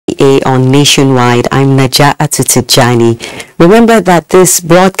NTA on Nationwide. I'm Najaa Atutijani. Remember that this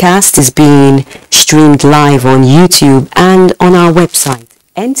broadcast is being streamed live on YouTube and on our website,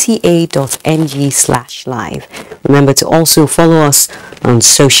 nta.ng/live. Remember to also follow us on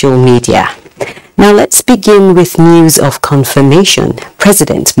social media. Now let's begin with news of confirmation.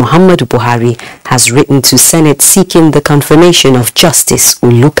 President Muhammadu Buhari has written to Senate seeking the confirmation of Justice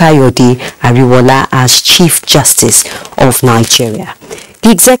Olukayode Ariwola as Chief Justice of Nigeria. The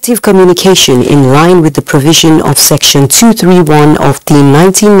executive communication, in line with the provision of Section 231 of the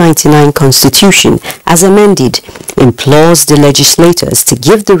 1999 Constitution, as amended, implores the legislators to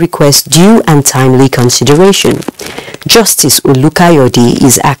give the request due and timely consideration. Justice Olukayode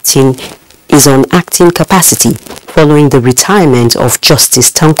is on acting capacity following the retirement of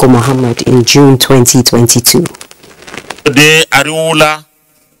Justice Tanko Muhammad in June 2022. Today, Ariwola,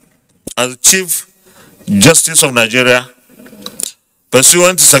 as Chief Justice of Nigeria,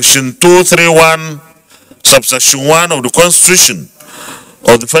 pursuant to Section 231, Subsection 1 of the Constitution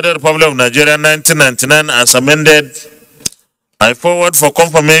of the Federal Republic of Nigeria 1999 as amended, I forward for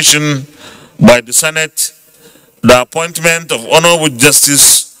confirmation by the Senate the appointment of Honorable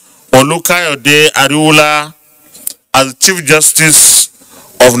Justice Olukayode Ariwola as Chief Justice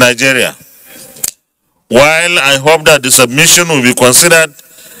of Nigeria. While I hope that the submission will be considered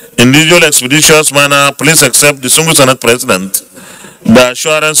in usual expeditious manner, please accept, distinguished Senate President, the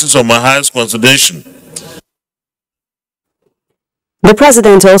assurances of my highest consideration. The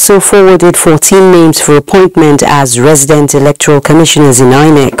President also forwarded 14 names for appointment as resident electoral commissioners in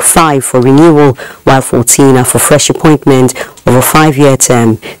INEC, 5 for renewal, while 14 are for fresh appointment of a 5-year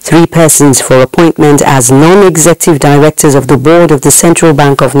term. 3 persons for appointment as non-executive directors of the Board of the Central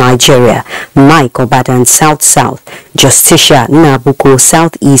Bank of Nigeria: Mike Obadan South-South, Justicia Nabuko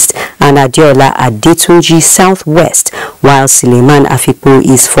South-East, and Adiola Adetunji South-West, while Suleiman Afikpo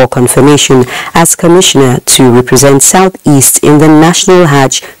is for confirmation as commissioner to represent South-East in the National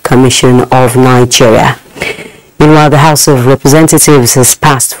Hajj Commission of Nigeria. Meanwhile, the House of Representatives has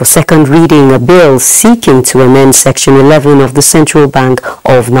passed for second reading a bill seeking to amend Section 11 of the Central Bank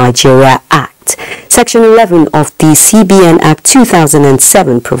of Nigeria Act. Section 11 of the CBN Act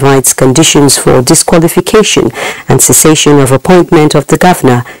 2007 provides conditions for disqualification and cessation of appointment of the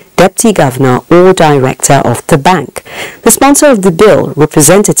governor, deputy governor, or director of the bank. The sponsor of the bill,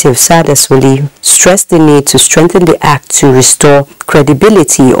 Representative Sada Soli, stressed the need to strengthen the act to restore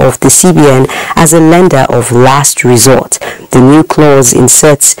credibility of the CBN as a lender of last resort. The new clause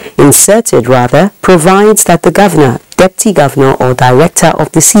provides that the governor, deputy governor, or director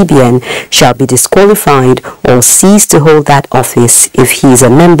of the CBN shall be disqualified or cease to hold that office if he is a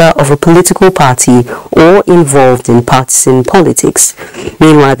member of a political party or involved in partisan politics.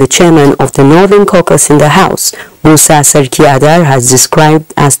 Meanwhile, the chairman of the Northern Caucus in the House, Musa Sarki Adar, has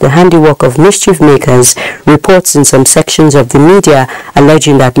described as the handiwork of mischief makers reports in some sections of the media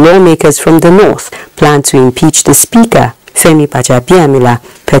alleging that lawmakers from the North plan to impeach the Speaker, Femi Bajabiamila,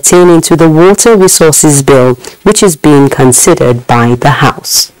 pertaining to the Water Resources Bill, which is being considered by the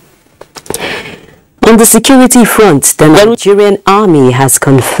House. On the security front, the Nigerian army has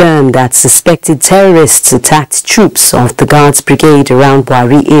confirmed that suspected terrorists attacked troops of the Guards Brigade around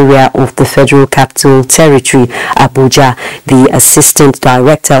Buhari area of the Federal Capital Territory, Abuja. The Assistant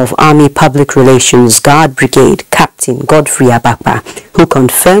Director of Army Public Relations, Guard Brigade, Captain Godfrey Abakpa, who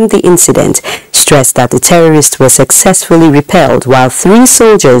confirmed the incident, stressed that the terrorists were successfully repelled while 3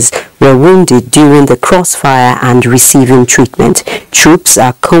 soldiers were wounded during the crossfire and receiving treatment. Troops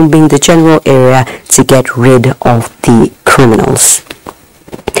are combing the general area to get rid of the criminals.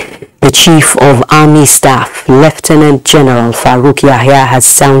 The Chief of Army Staff, Lieutenant General Farouk Yahya, has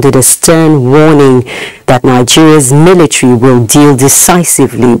sounded a stern warning that Nigeria's military will deal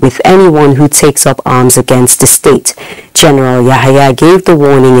decisively with anyone who takes up arms against the state. General Yahya gave the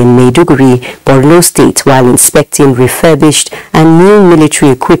warning in Maiduguri, Borno State, while inspecting refurbished and new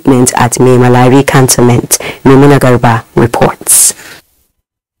military equipment at Maimalari Cantonment. Mimuna Garba reports.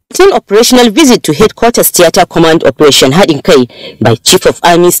 An operational visit to Headquarters Theatre Command Operation Hadinkai by Chief of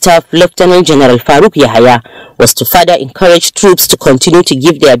Army Staff Lieutenant General Farouk Yahya was to further encourage troops to continue to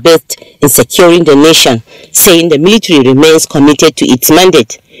give their best in securing the nation, saying the military remains committed to its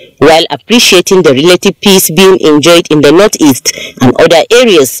mandate, while appreciating the relative peace being enjoyed in the northeast and other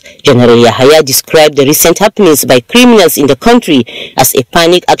areas. General Yahya described the recent happenings by criminals in the country as a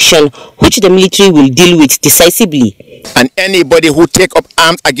panic action which the military will deal with decisively. And anybody who take up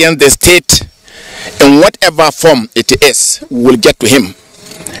arms against the state in whatever form it is will get to him.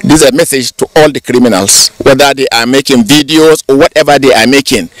 This is a message to all the criminals, whether they are making videos or whatever they are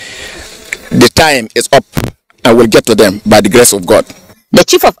making. The time is up and we'll get to them by the grace of God. The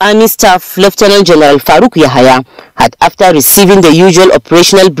Chief of Army Staff, Lieutenant General Faruk Yahaya, had, after receiving the usual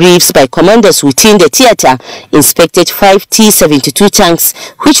operational briefs by commanders within the theatre, inspected 5 T-72 tanks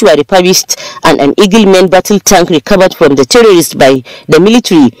which were refurbished and an Eagle-Men battle tank recovered from the terrorists by the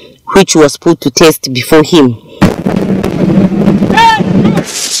military, which was put to test before him.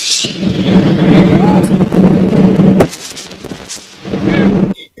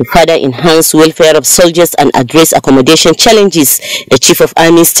 To further enhance welfare of soldiers and address accommodation challenges, the Chief of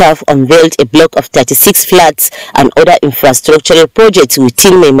Army Staff unveiled a block of 36 flats and other infrastructural projects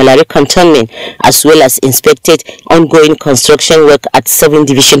within Maimalari Cantonment, as well as inspected ongoing construction work at 7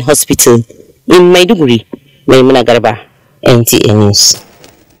 Division Hospital. In Maiduguri, Maimuna Garba, NTA News.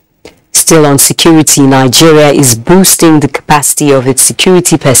 Still on security, Nigeria is boosting the capacity of its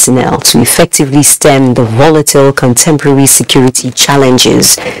security personnel to effectively stem the volatile contemporary security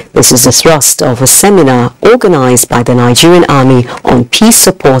challenges. This is the thrust of a seminar organized by the Nigerian Army on peace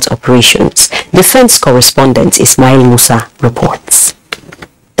support operations. Defense correspondent Ismail Musa reports.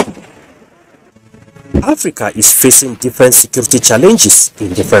 Africa is facing different security challenges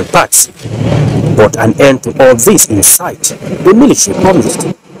in different parts, but an end to all this in sight, the military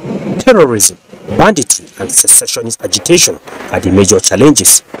promised. Terrorism, banditry, and secessionist agitation are the major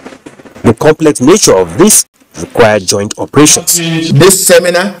challenges. The complex nature of this requires joint operations. This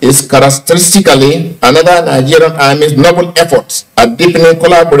seminar is characteristically another Nigerian Army's noble efforts at deepening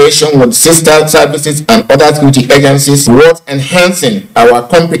collaboration with sister services and other security agencies towards enhancing our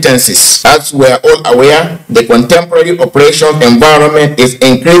competencies. As we are all aware, the contemporary operations environment is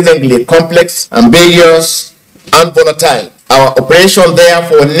increasingly complex, ambiguous, and volatile. Our operations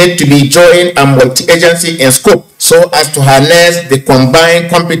therefore need to be joint and multi-agency in scope so as to harness the combined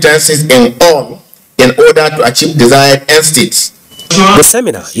competencies in all in order to achieve desired end states. The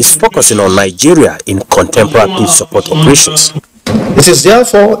seminar is focusing on Nigeria in contemporary peace support operations. It is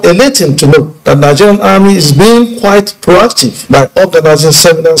therefore elating to note that the Nigerian Army is being quite proactive by organizing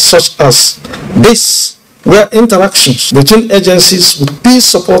seminars such as this, where interactions between agencies with peace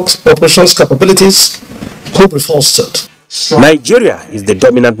support operations capabilities could be fostered. Nigeria is the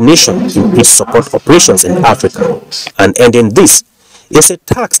dominant nation in peace support operations in Africa, and ending this is a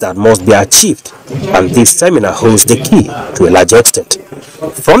task that must be achieved, and this seminar holds the key to a large extent.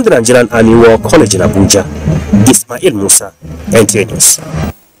 From the Nigerian Army War College in Abuja, Ismail Musa, NTA News.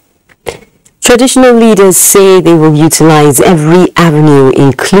 Traditional leaders say they will utilize every avenue,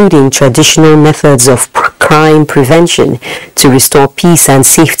 including traditional methods of crime prevention, to restore peace and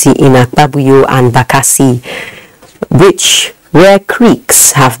safety in Akpabuyo and Bakassi, where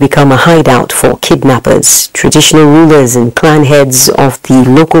creeks have become a hideout for kidnappers. Traditional rulers and clan heads of the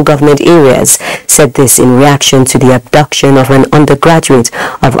local government areas said this in reaction to the abduction of an undergraduate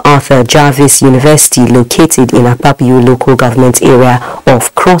of Arthur Jarvis University located in Akpabuyo local government area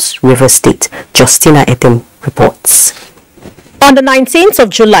of Cross River State. Justina Etem reports. On the 19th of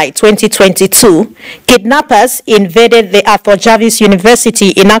July 2022, kidnappers invaded the Arthur Jarvis University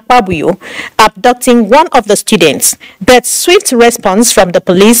in Akpabuyo, abducting one of the students. But swift response from the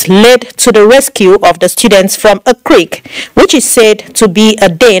police led to the rescue of the students from a creek, which is said to be a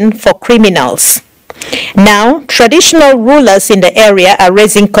den for criminals. Now, traditional rulers in the area are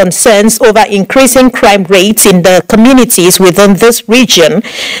raising concerns over increasing crime rates in the communities within this region,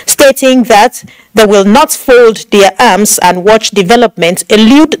 stating that they will not fold their arms and watch development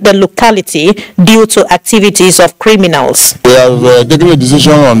elude the locality due to activities of criminals. We have taken a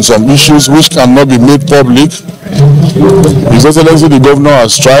decision on some issues which cannot be made public. His Excellency the Governor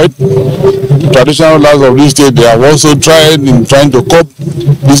has tried. Traditional rulers of this state, they have also tried in trying to cope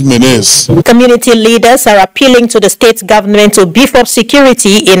this menace. Community leaders are appealing to the state government to beef up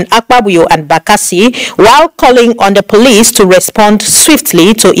security in Akpabuyo and Bakassi, while calling on the police to respond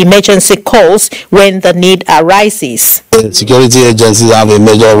swiftly to emergency calls when the need arises. Security agencies have a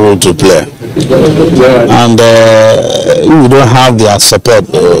major role to play, and we don't have their support.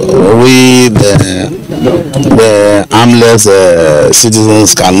 We, the armless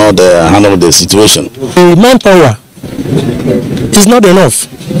citizens, cannot handle the situation. The manpower is not enough.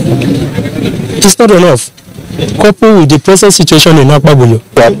 It's not enough. Coupled with the present situation in Akpabuyo.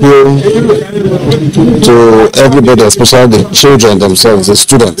 We appeal to everybody, especially the children themselves, the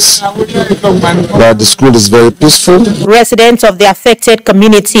students, that the school is very peaceful. Residents of the affected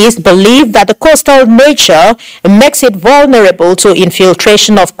communities believe that the coastal nature makes it vulnerable to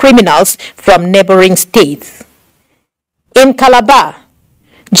infiltration of criminals from neighboring states. In Calabar,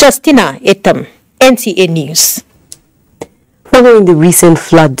 Justina Etam, NTA News. Following the recent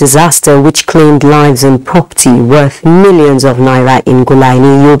flood disaster which claimed lives and property worth millions of naira in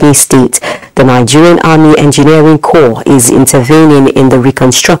Gulaini, Yobe State, the Nigerian Army Engineering Corps is intervening in the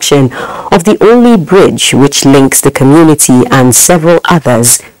reconstruction of the only bridge which links the community and several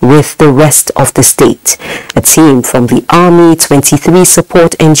others with the rest of the state. A team from the Army 23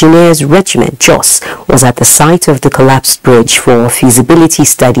 Support Engineers Regiment, JOS, was at the site of the collapsed bridge for a feasibility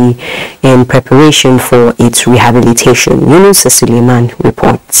study in preparation for its rehabilitation. Yunus Suleiman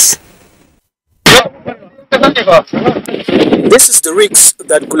reports. This is the risks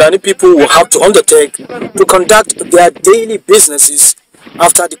that Gulani people will have to undertake to conduct their daily businesses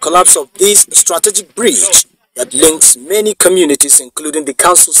after the collapse of this strategic bridge that links many communities, including the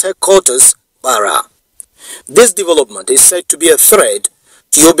council's headquarters, Bara. This development is said to be a threat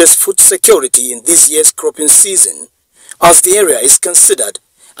to Yobe's food security in this year's cropping season, as the area is considered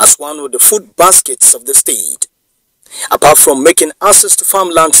as one of the food baskets of the state. Apart from making access to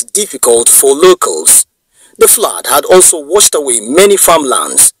farmlands difficult for locals, the flood had also washed away many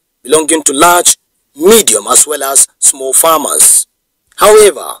farmlands belonging to large, medium as well as small farmers.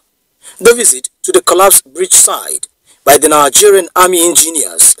 However, the visit to the collapsed bridge site by the Nigerian Army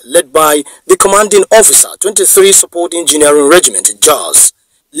Engineers led by the commanding officer 23 Support Engineering Regiment JOS,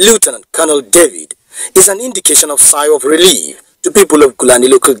 Lieutenant Colonel David, is an indication of sigh of relief to people of Gulani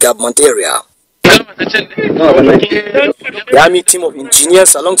local government area. The Army team of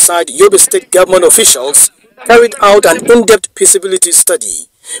engineers alongside Yobe State government officials carried out an in-depth feasibility study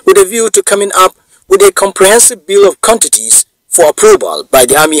with a view to coming up with a comprehensive bill of quantities for approval by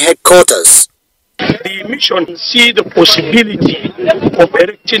the Army headquarters. The mission sees the possibility of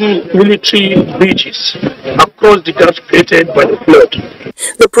erecting military bridges across the gaps created by the flood.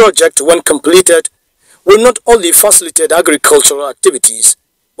 The project, when completed, will not only facilitate agricultural activities,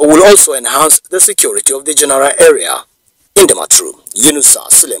 but will also enhance the security of the general area. In the Matru,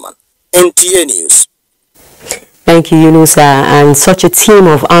 Yunusa Suleiman, NTA News. Thank you, Yunusa. And such a team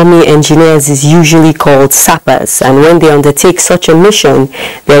of army engineers is usually called sappers. And when they undertake such a mission,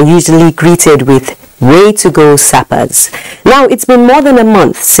 they're usually greeted with "way to go, sappers." Now, it's been more than a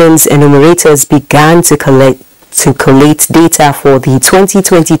month since enumerators began to collate data for the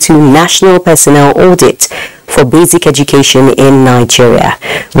 2022 National Personnel Audit for basic education in Nigeria.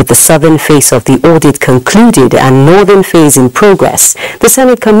 With the southern phase of the audit concluded and northern phase in progress, the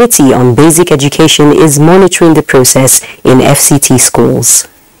Senate Committee on Basic Education is monitoring the process in FCT schools.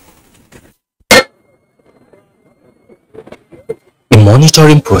 A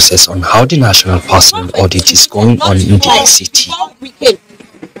monitoring process on how the National Personnel Audit is going on in the FCT.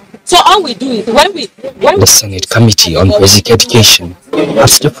 So all we do is when the Senate Committee on Basic Education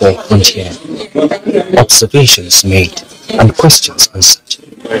has the forefront here. Observations made and questions answered.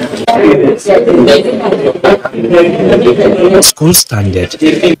 School standard,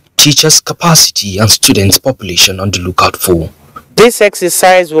 teachers' capacity and students' population on the lookout for. This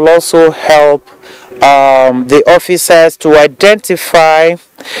exercise will also help the officers to identify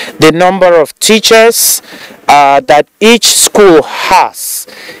the number of teachers that each school has,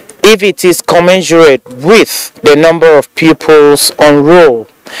 if it is commensurate with the number of pupils on roll.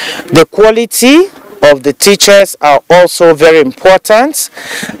 The quality of the teachers are also very important.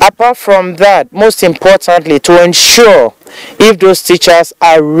 Apart from that, most importantly, to ensure if those teachers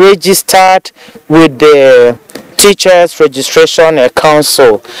are registered with the Teachers Registration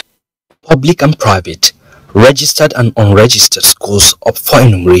Council. Public and private, registered and unregistered schools up for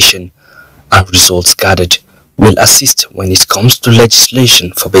enumeration and results gathered will assist when it comes to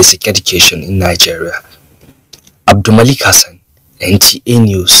legislation for basic education in Nigeria. Abdulmalik Hassan, NTA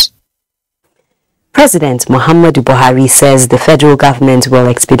News. President Muhammadu Buhari says the federal government will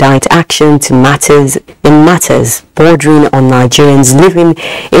expedite action to matters bordering on Nigerians living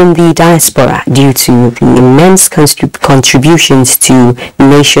in the diaspora due to the immense contributions to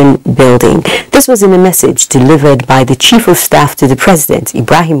nation building. This was in a message delivered by the Chief of Staff to the President,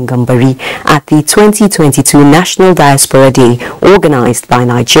 Ibrahim Gambari, at the 2022 National Diaspora Day organized by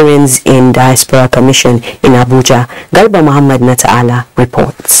Nigerians in Diaspora Commission in Abuja. Garba Muhammad Nata'ala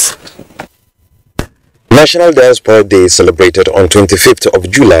reports. National Diaspora Day, celebrated on 25th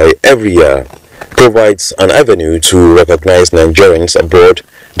of July every year, provides an avenue to recognize Nigerians abroad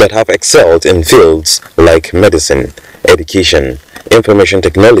that have excelled in fields like medicine, education, information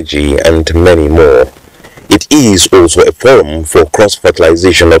technology, and many more. It is also a forum for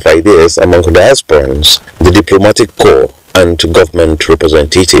cross-fertilization of ideas among diasporans, the diplomatic corps, and government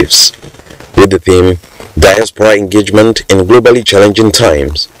representatives. With the theme, Diaspora Engagement in Globally Challenging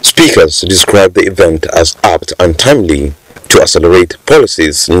Times, speakers describe the event as apt and timely to accelerate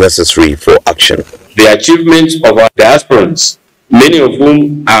policies necessary for action. the achievements of our diasporans, many of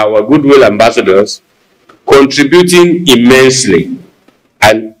whom are our goodwill ambassadors, contributing immensely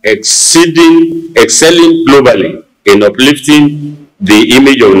and excelling globally in uplifting the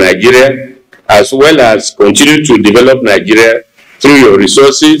image of Nigeria, as well as continue to develop Nigeria through your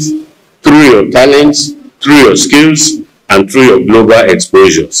resources, through your talents, through your skills, and through your global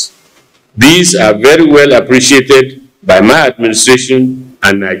exposures. These are very well appreciated by my administration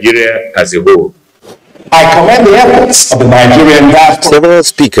and Nigeria as a whole. I commend the efforts of the Nigerian diaspora. Several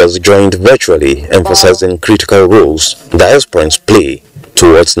speakers joined virtually, emphasizing critical roles diasporans play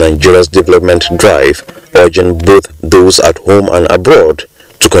towards Nigeria's development drive, urging both those at home and abroad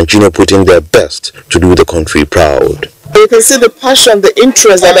to continue putting their best to do the country proud. You can see the passion, the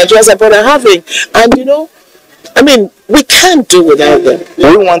interest that Nigerians abroad are having, and you know, I mean, we can't do without them.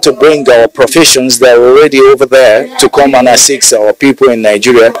 We want to bring our professions that are already over there to come and assist our people in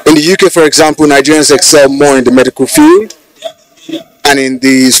Nigeria. In the UK, for example, Nigerians excel more in the medical field and in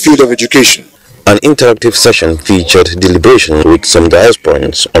the field of education. An interactive session featured deliberation with some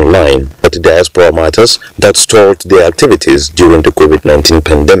diasporans online at Diaspora Matters that stalled their activities during the COVID-19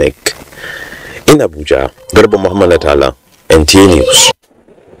 pandemic. In Abuja, Garba Muhammad Atala, NTA News.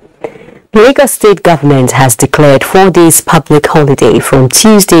 Lagos State Government has declared 4 days public holiday from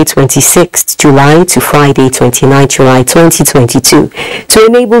Tuesday 26th July to Friday 29 July 2022 to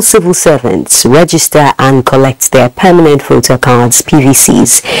enable civil servants register and collect their permanent voter cards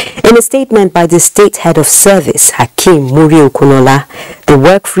 (PVCs). In a statement by the State Head of Service, Hakeem Muri Okunola, the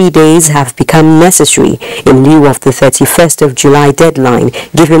work-free days have become necessary in lieu of the 31st of July deadline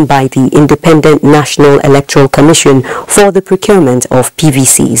given by the Independent National Electoral Commission for the procurement of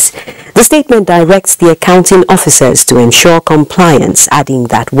PVCs. The statement directs the accounting officers to ensure compliance, adding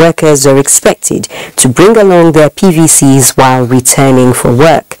that workers are expected to bring along their PVCs while returning for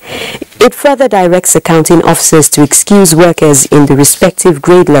work. It further directs accounting officers to excuse workers in the respective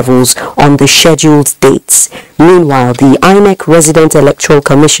grade levels on the scheduled dates. Meanwhile, the INEC Resident Electoral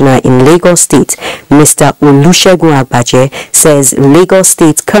Commissioner in Lagos State, Mr. Olusegun Agbaje, says Lagos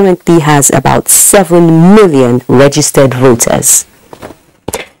State currently has about 7 million registered voters.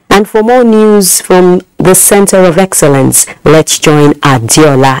 And for more news from the Center of Excellence, let's join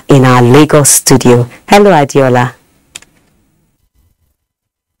Adiola in our Lagos studio. Hello, Adiola.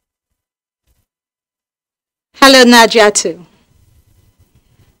 Hello, Najatu.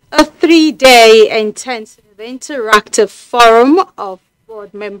 A 3-day intensive interactive forum of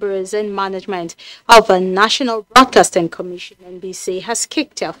board members and management of the National Broadcasting Commission (NBC) has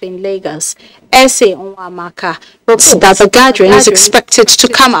kicked off in Lagos. Ese Onwamaka hopes that the gathering is expected to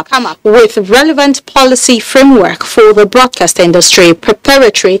come up with relevant policy framework for the broadcast industry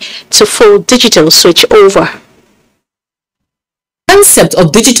preparatory to full digital switchover. The concept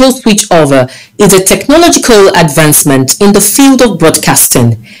of digital switchover is a technological advancement in the field of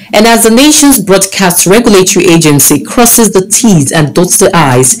broadcasting, and as the nation's broadcast regulatory agency crosses the T's and dots the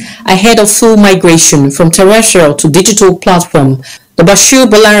I's ahead of full migration from terrestrial to digital platform, the Bashir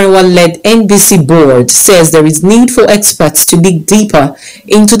Bolarinwa-led NBC board says there is need for experts to dig deeper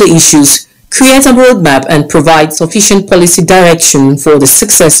into the issues, create a roadmap, and provide sufficient policy direction for the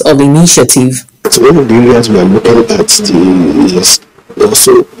success of the initiative. So one of the areas we are looking at is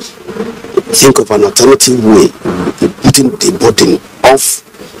also think of an alternative way of putting the burden off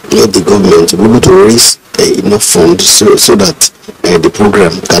the government to be able to raise enough funds so that the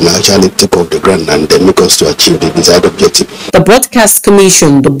program can actually take off the ground and then make us to achieve the desired objective. The Broadcast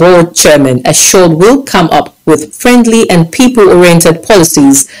Commission, the board chairman, assured will come up with friendly and people-oriented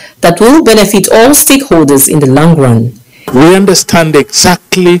policies that will benefit all stakeholders in the long run. We understand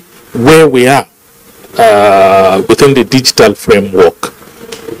exactly where we are within the digital framework.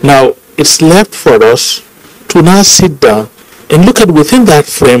 Now, it's left for us to now sit down and look at within that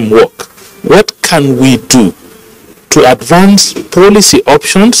framework, what can we do to advance policy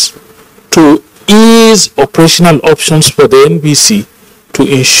options, to ease operational options for the NBC, to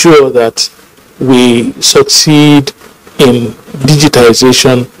ensure that we succeed in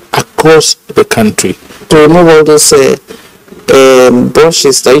digitization across the country. To remove all those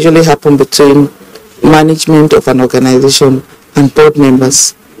brushes that usually happen between management of an organization and board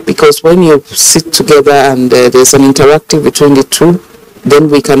members, because when you sit together and there's an interactive between the two, then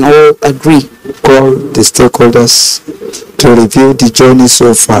we can all agree. Call the stakeholders to review the journey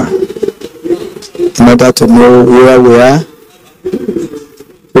so far in order to know where we are,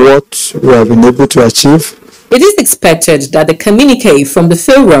 what we have been able to achieve. It is expected that the communique from the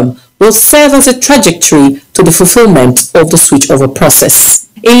forum will serve as a trajectory to the fulfillment of the switchover process.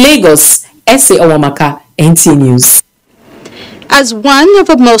 In Lagos, Ese Owamaka, NTA News. As one of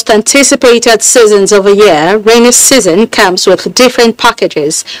the most anticipated seasons of a year, rainy season comes with different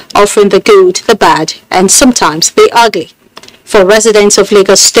packages, offering the good, the bad, and sometimes the ugly. For residents of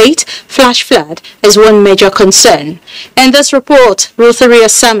Lagos State, flash flood is one major concern. In this report, Rutheria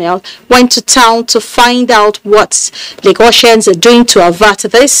Samuel went to town to find out what Lagosians are doing to avert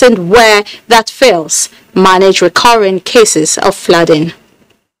this and where that fails, manage recurring cases of flooding.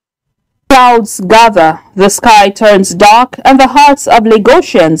 Clouds gather, the sky turns dark, and the hearts of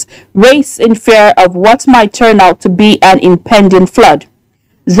Lagosians race in fear of what might turn out to be an impending flood.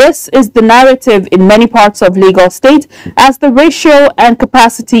 This is the narrative in many parts of Lagos State as the ratio and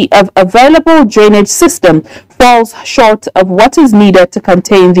capacity of available drainage system falls short of what is needed to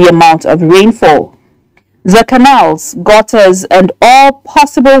contain the amount of rainfall. The canals, gutters, and all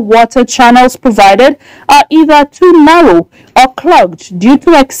possible water channels provided are either too narrow or clogged due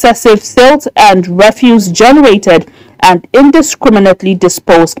to excessive silt and refuse generated and indiscriminately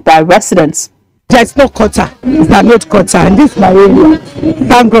disposed by residents. There's no gutter, it's a road gutter, and this is my area.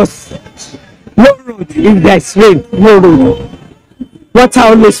 Thank God. No road, if there's rain, no road. Water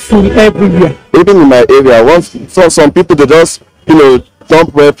always full everywhere. Even in my area, some people, they just,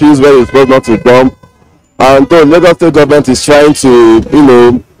 dump refuse where it's supposed not to dump. And though Lagos State government is trying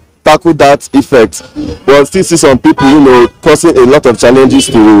to, tackle that effect, but still see some people, causing a lot of challenges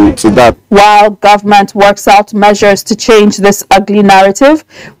to that. While government works out measures to change this ugly narrative,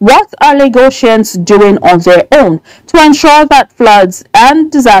 what are Lagosians doing on their own to ensure that floods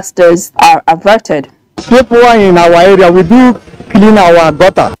and disasters are averted? People in our area, we do clean our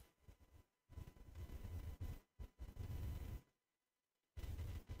gutter.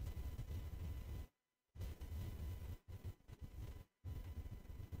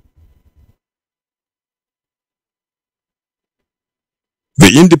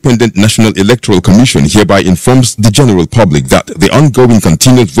 The Independent National Electoral Commission hereby informs the general public that the ongoing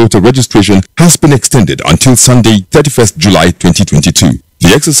continued voter registration has been extended until Sunday, 31st July 2022.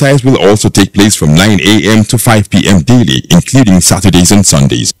 The exercise will also take place from 9 a.m. to 5 p.m. daily, including Saturdays and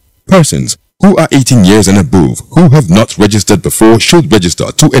Sundays. Persons who are 18 years and above who have not registered before should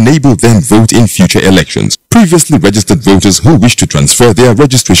register to enable them vote in future elections. Previously registered voters who wish to transfer their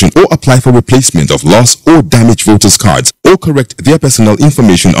registration or apply for replacement of lost or damaged voters' cards or correct their personal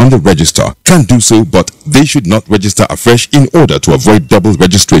information on the register can do so, but they should not register afresh in order to avoid double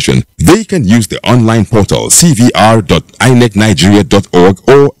registration. They can use the online portal cvr.inecnigeria.org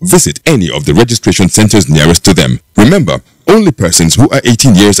or visit any of the registration centers nearest to them. Remember, only persons who are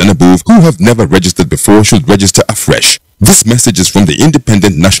 18 years and above who have never registered before should register afresh. This message is from the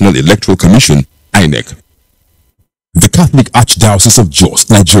Independent National Electoral Commission, INEC. The Catholic Archdiocese of Jos,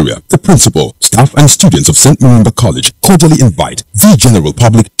 Nigeria, the principal, staff and students of St. Marumba College cordially invite the general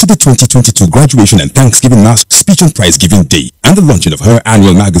public to the 2022 Graduation and Thanksgiving Mass Speech and Prize Giving Day and the launching of her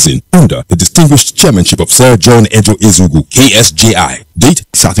annual magazine under the distinguished chairmanship of Sir John Ejo Ezugu, KSJI. Date,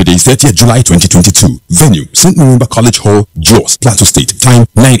 Saturday, 30th July 2022. Venue, St. Marumba College Hall, Jos, Plateau State. Time,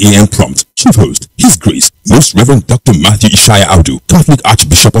 9 a.m. prompt. Chief host, His Grace, Most Reverend Dr. Matthew Ishaya Audu, Catholic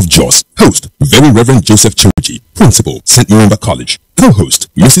Archbishop of Jos. Host, Very Reverend Joseph Chiruji, Principal, St. Marumba College. Co-host,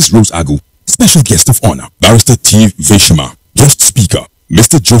 Mrs. Rose Agu. Special guest of honor, Barrister T. Veshima. Guest speaker,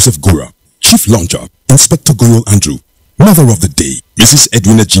 Mr. Joseph Gura. Chief launcher, Inspector Goyol Andrew. Mother of the day, Mrs.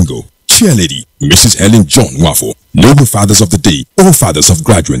 Edwina Jingo. Chairlady, Mrs. Helen John Wafo. Noble fathers of the day, all fathers of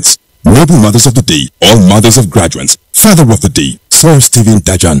graduates. Noble mothers of the day, all mothers of graduates. Father of the day, Sir Stephen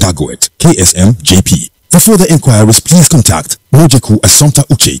Dajan Dagoet, KSM JP. For further inquiries, please contact Mojeku Assumpta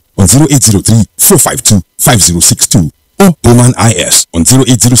Uche on 0803-452-5062 or Bowman IS on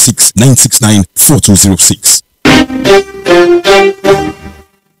 0806-969-4206.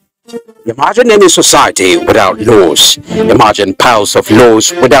 Imagine any society without laws. Imagine piles of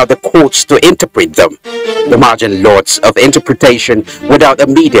laws without the courts to interpret them. Imagine lots of interpretation without a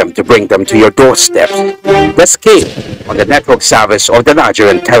medium to bring them to your doorstep. The scale on the network service of the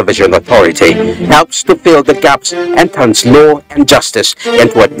Nigerian Television Authority helps to fill the gaps and turns law and justice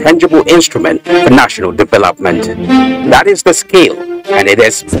into a tangible instrument for national development. That is the scale, and it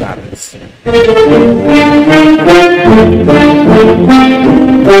is balance.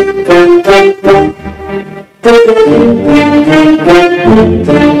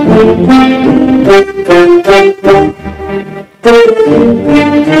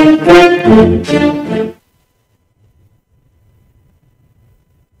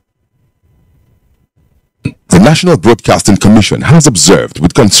 The National Broadcasting Commission has observed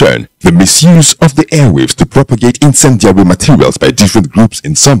with concern the misuse of the airwaves to propagate incendiary materials by different groups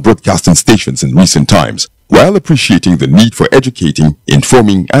in some broadcasting stations in recent times. while appreciating the need for educating,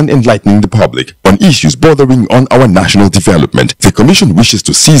 informing and enlightening the public on issues bordering on our national development. The Commission wishes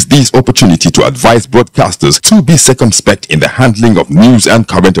to seize this opportunity to advise broadcasters to be circumspect in the handling of news and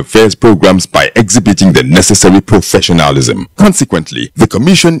current affairs programs by exhibiting the necessary professionalism. Consequently, the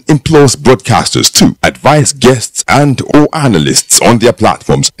Commission implores broadcasters to advise guests and/or analysts on their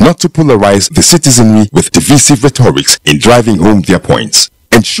platforms not to polarize the citizenry with divisive rhetorics in driving home their points.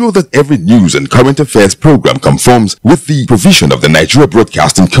 Ensure that every news and current affairs program conforms with the provision of the Nigeria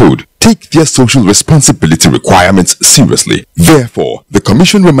Broadcasting Code. Take their social responsibility requirements seriously. Therefore, the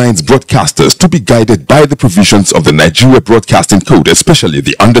Commission reminds broadcasters to be guided by the provisions of the Nigeria Broadcasting Code, especially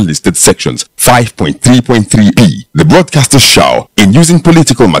the underlisted sections 5.3.3b. The broadcasters shall, in using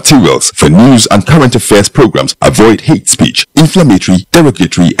political materials for news and current affairs programs, avoid hate speech, inflammatory,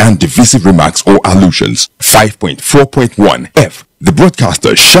 derogatory, and divisive remarks or allusions. 5.4.1f. The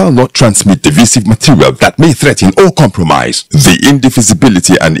broadcaster shall not transmit divisive material that may threaten or compromise the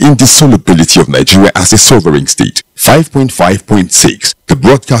indivisibility and indissolubility of Nigeria as a sovereign state. 5.5.6. The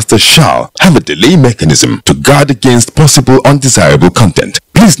broadcaster shall have a delay mechanism to guard against possible undesirable content.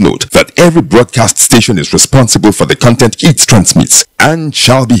 Please note that every broadcast station is responsible for the content it transmits and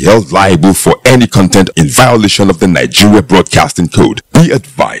shall be held liable for any content in violation of the Nigeria Broadcasting Code. Be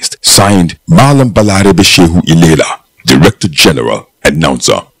advised. Signed, Malam Balarebe Shehu Ilela, Director General,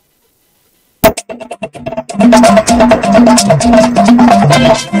 Announcer.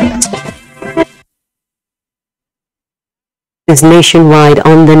 Is nationwide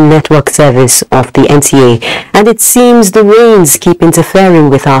on the network service of the NTA, and it seems the rains keep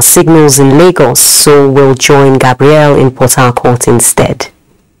interfering with our signals in Lagos, so we'll join Gabrielle in Port Harcourt instead.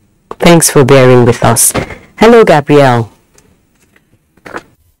 Thanks for bearing with us. Hello, Gabrielle.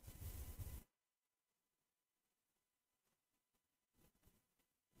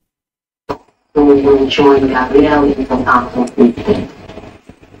 So we will join Gabrielle in Port Harcourt instead.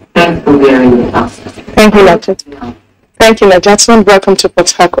 Thanks for bearing with us. Thank you, Lajat. Thank you, Lajat. Welcome to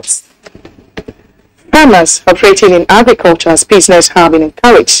Port Harcourt. Farmers operating in agriculture as business have been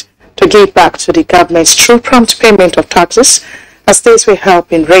encouraged to give back to the government through prompt payment of taxes, as this will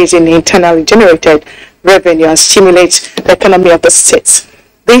help in raising internally generated revenue and stimulate the economy of the state.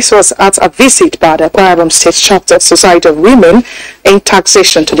 This was at a visit by the Akwa Ibom State Chapter Society of Women in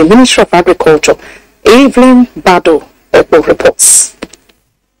Taxation to the Ministry of Agriculture. Evelyn Bado reports.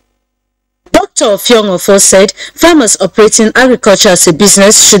 Dr. Ofiongo said farmers operating agriculture as a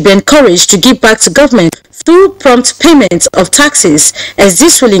business should be encouraged to give back to government through prompt payment of taxes, as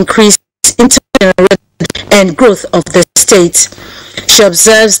this will increase internal revenue and growth of the state. She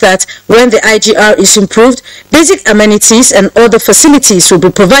observes that when the IGR is improved, basic amenities and other facilities will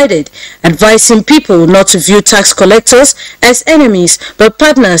be provided, advising people not to view tax collectors as enemies but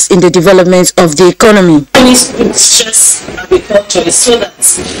partners in the development of the economy. It's just agriculture so that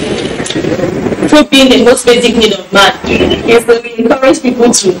food being the most basic need of man, is that we encourage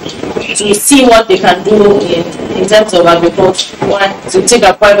people to see what they can do in terms of agriculture. One, to take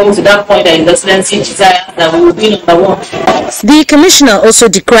a problem to that point that His Excellency desires that we will be number one. The Commissioner also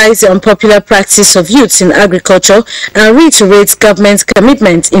decries the unpopular practice of youths in agriculture and reiterates government's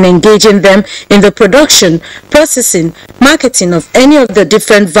commitment in engaging them in the production, processing, marketing of any of the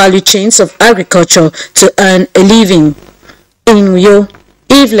different value chains of agriculture to earn a living. In Uyo,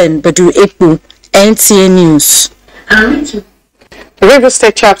 Evelyn Badu Ekbu, NTA News. The Rivers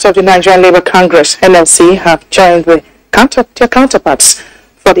State Chapter of the Nigerian Labour Congress, NLC, have joined with their counterparts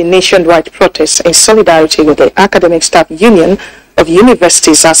for the nationwide protest in solidarity with the Academic Staff Union of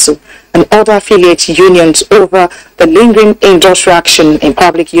Universities, ASU, and other affiliate unions over the lingering industrial action in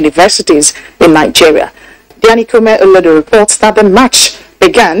public universities in Nigeria. Diani Kume Olodo reports that the march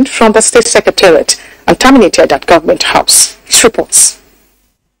began from the State Secretariat and terminated at Government House. He reports.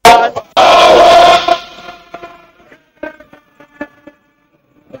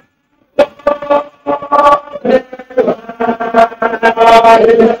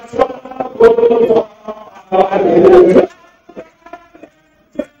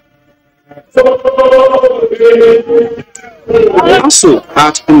 ASU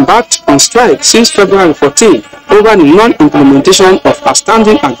had embarked on strike since February 14 over the non-implementation of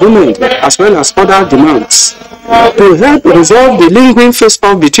outstanding agreement as well as other demands. To help resolve the lingering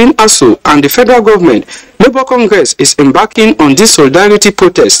face-off between ASU and the federal government, Labour Congress is embarking on this solidarity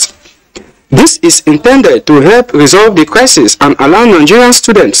protest. This is intended to help resolve the crisis and allow Nigerian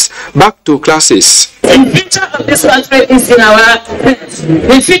students back to classes. The future of this country is in our hands.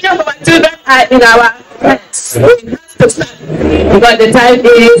 The future of our children are in our hands. We have to start because the time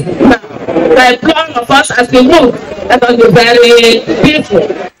is now. The plan of us as we move, that will be very beautiful.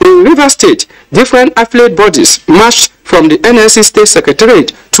 The In Rivers State, different affiliate bodies marched from the NLC State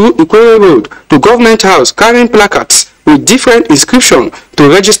Secretariat to Ikwere Road to Government House carrying placards with different inscriptions to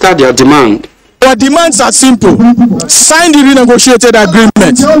register their demand. Our demands are simple. Sign the renegotiated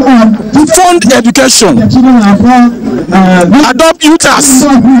agreement. Fund education. Adopt UTAS.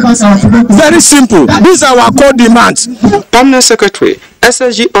 Very simple. These are our core demands. Permanent Secretary,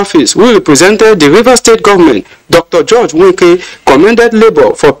 SSG Office, who represented the River State government, Dr. George Winke, commended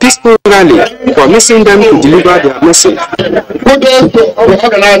Labour for peaceful rally, promising them to deliver their message. Kudos to the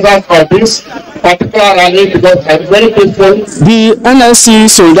organizers of this particular rally because it's very peaceful. The NLC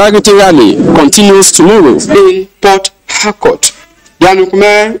Solidarity Rally continues tomorrow in Port Harcourt.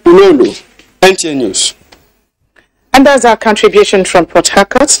 Yanukume Ulolo, NTA News. And as our contribution from Port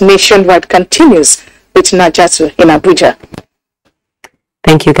Harcourt, Nationwide continues with Najatu in Abuja.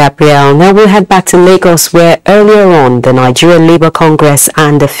 Thank you, Gabrielle. Now we'll head back to Lagos, where earlier on the Nigerian Labour Congress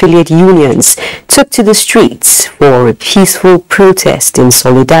and affiliate unions took to the streets for a peaceful protest in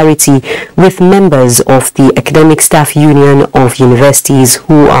solidarity with members of the Academic Staff Union of Universities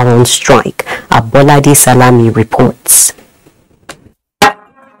who are on strike. Abolade Salami reports.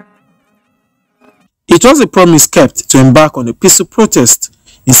 It was a promise kept to embark on a peaceful protest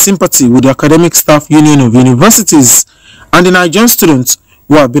in sympathy with the Academic Staff Union of Universities and the Nigerian students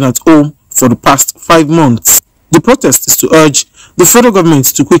who have been at home for the past 5 months. The protest is to urge the federal government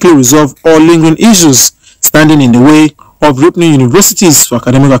to quickly resolve all lingering issues standing in the way of reopening universities for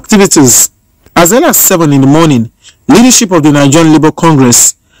academic activities. As early as 7 in the morning, leadership of the Nigerian Labour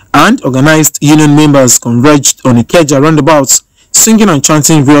Congress and organized union members converged on Ikeja roundabouts, singing and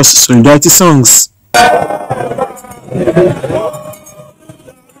chanting various solidarity songs.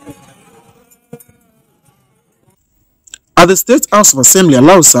 At the State House of Assembly,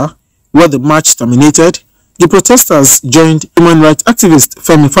 Alausa, where the march terminated, the protesters joined human rights activist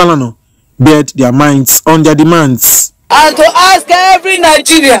Femi Falana, bared their minds on their demands. And to ask every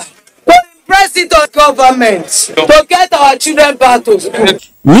Nigerian to impress it on government to get our children back to school.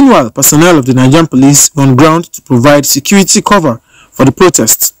 Meanwhile, personnel of the Nigerian police were on ground to provide security cover for the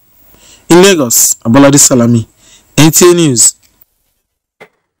protests. In Lagos, Abolade Salami, NTA News.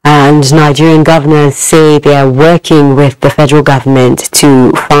 And Nigerian governors say they are working with the federal government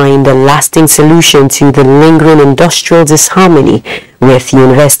to find a lasting solution to the lingering industrial disharmony with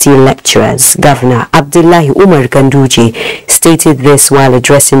university lecturers. Governor Abdullahi Umar Ganduje stated this while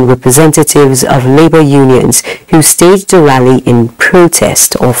addressing representatives of labor unions who staged a rally in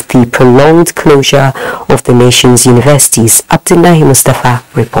protest of the prolonged closure of the nation's universities. Abdullahi Mustafa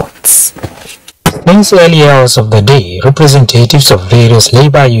reports. Since early hours of the day, representatives of various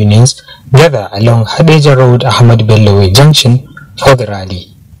labor unions gather along Hadeja Road, Ahmad Bello Junction for the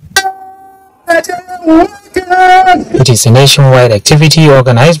rally. It is a nationwide activity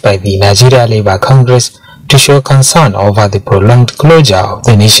organized by the Nigeria Labour Congress to show concern over the prolonged closure of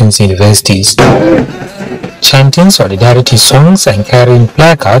the nation's universities. Chanting solidarity songs and carrying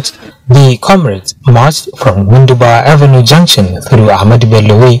placards, the comrades marched from Munduba Avenue Junction through Ahmad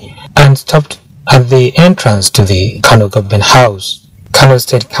Bello Way and stopped at the entrance to the Kano Government House. Kano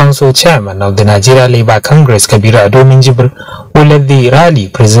State Council Chairman of the Nigeria Labour Congress, Kabiru Ado Minjibir, who led the rally,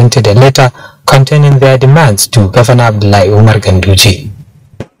 presented a letter containing their demands to Governor Abdullahi Umar Ganduje.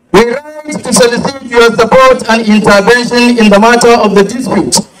 We rise to solicit your support and intervention in the matter of the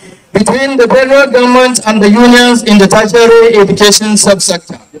dispute between the federal government and the unions in the tertiary education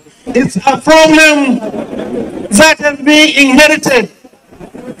subsector. It's a problem that has been inherited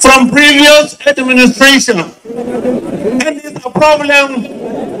from previous administration, and it's a problem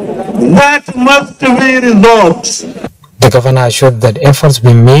that must be resolved. The governor assured that efforts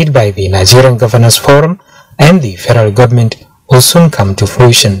being made by the Nigerian Governors Forum and the federal government will soon come to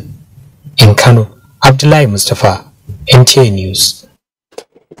fruition. In Kano, Abdullahi Mustafa, NTA News.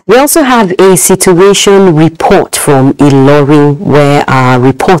 We also have a situation report from Ilorin where our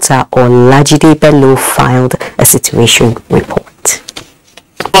reporter Olajide Bello filed a situation report.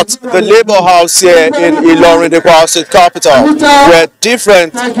 At the Labour House here in Ilorin, the Kwara State capital, where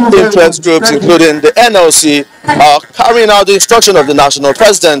different interest groups, including the NLC, are carrying out the instruction of the national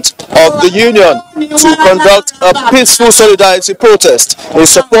president of the union to conduct a peaceful solidarity protest in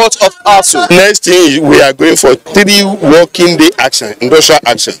support of ASU. Next thing, we are going for 3 working day action, industrial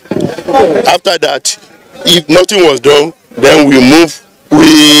action. After that, if nothing was done, then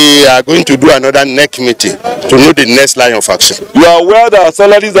we are going to do another NEC meeting to know the next line of action. You are aware that our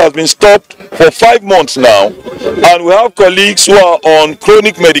salaries have been stopped for 5 months now, and we have colleagues who are on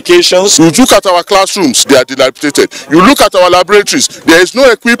chronic medications. You look at our classrooms, they are dilapidated. You look at our laboratories, there is no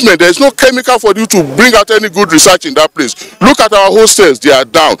equipment, there is no chemical for you to bring out any good research in that place. Look at our hostels, they are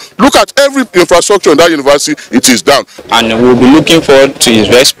down. Look at every infrastructure in that university, it is down. And we'll be looking forward to his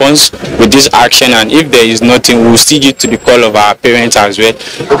response with this action, and if there is nothing, we'll stick it to the call of our parents as well.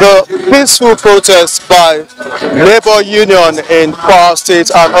 The peaceful protests by labor union in Kwara State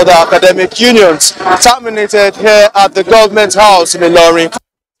and other academic unions terminated here at the government house in Ilorin.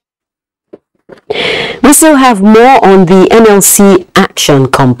 We still have more on the NLC action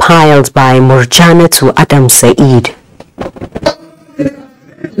compiled by Murjana to Adam Said.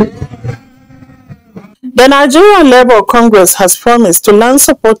 The Nigerian Labour Congress has promised to lend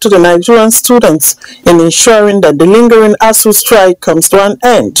support to the Nigerian students in ensuring that the lingering ASUU strike comes to an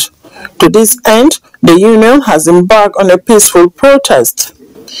end. To this end, the union has embarked on a peaceful protest.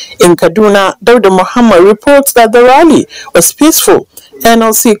 In Kaduna, Dr. Muhammad reports that the rally was peaceful.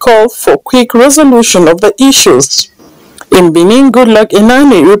 NLC called for quick resolution of the issues. In Benin, Goodluck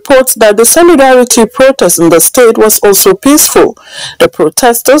Inani reports that the solidarity protest in the state was also peaceful. The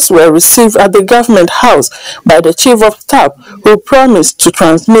protesters were received at the government house by the chief of staff, who promised to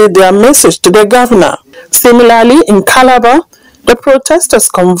transmit their message to the governor. Similarly, in Calabar, the protesters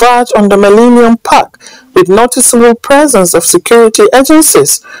converged on the Millennium Park with noticeable presence of security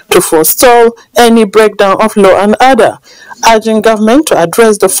agencies to forestall any breakdown of law and order, urging government to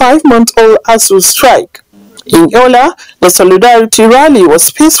address the 5-month-old ASUU strike. In Yola, the solidarity rally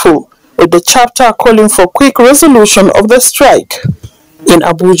was peaceful, with the chapter calling for quick resolution of the strike. In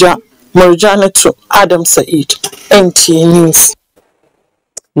Abuja, Murjana to Adam Said, NTA News.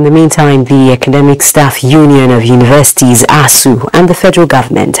 In the meantime, the Academic Staff Union of Universities, ASUU, and the federal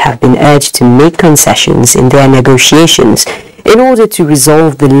government have been urged to make concessions in their negotiations in order to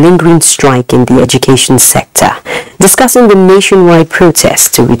resolve the lingering strike in the education sector. Discussing the nationwide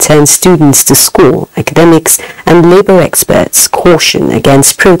protest to return students to school, academics and labor experts caution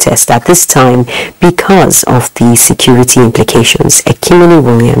against protest at this time because of the security implications. Ekimini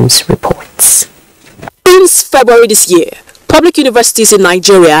Williams reports. Since February this year, public universities in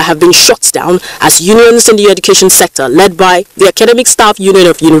Nigeria have been shut down as unions in the education sector, led by the Academic Staff Union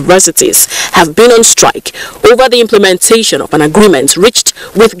of Universities, have been on strike over the implementation of an agreement reached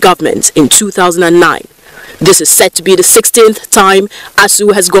with government in 2009. This is set to be the 16th time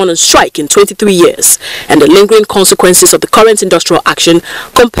ASUU has gone on strike in 23 years, and the lingering consequences of the current industrial action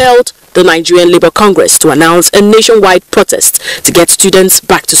compelled the Nigerian Labour Congress to announce a nationwide protest to get students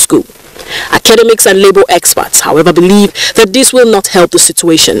back to school. Academics and labor experts, however, believe that this will not help the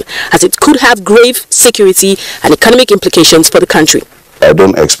situation, as it could have grave security and economic implications for the country. I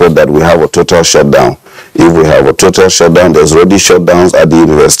don't expect that we have a total shutdown. If we have a total shutdown, there's already shutdowns at the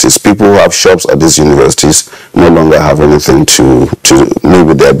universities. People who have shops at these universities no longer have anything to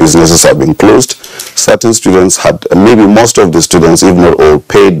maybe their businesses have been closed. Certain students had, maybe most of the students, if not all,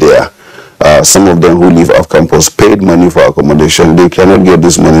 paid their some of them who live off campus paid money for accommodation. They cannot get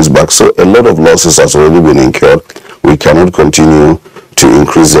these monies back. So a lot of losses has already been incurred. We cannot continue to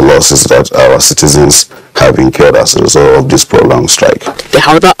increase the losses that our citizens have incurred as a result of this prolonged strike. They,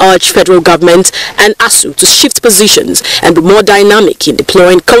 however, urge federal government and ASUU to shift positions and be more dynamic in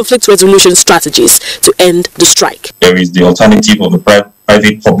deploying conflict resolution strategies to end the strike. There is the alternative of the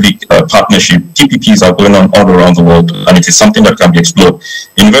private-public partnership. PPPs are going on all around the world, and it is something that can be explored.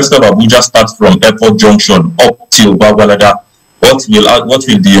 University of Abuja starts from Airport Junction up till Bagwalada. What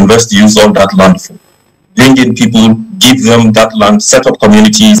will the university use all that land for? Bring in people, give them that land, set up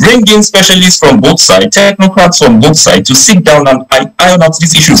communities, bring in specialists from both sides, technocrats from both sides to sit down and iron out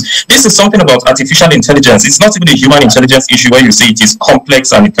these issues. This is something about artificial intelligence. It's not even a human intelligence issue where you say it is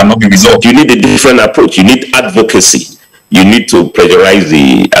complex and it cannot be resolved. You need a different approach. You need advocacy. You need to pressurize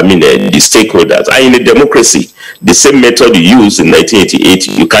the stakeholders. And in a democracy, the same method you used in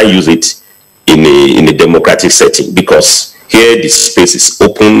 1988, you can't use it in a democratic setting, because here the space is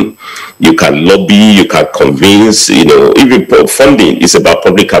open, you can lobby, you can convince, even funding is about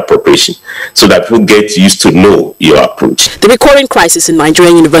public appropriation, so that people get used to know your approach. The recurring crisis in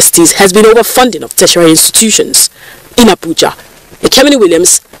Nigerian universities has been overfunding of tertiary institutions. In Abuja, Ekemini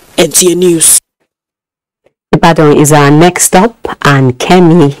Williams, NTA News. Ibadan is our next stop and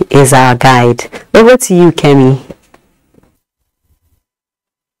Kemi is our guide. Over to you, Kemi.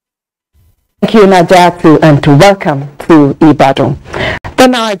 Thank you, Najatu, and welcome to Ibadan. The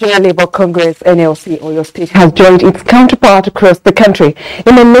Nigerian Labour Congress, NLC, Oyo State, has joined its counterpart across the country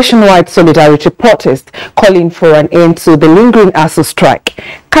in a nationwide solidarity protest calling for an end to the lingering ASU strike.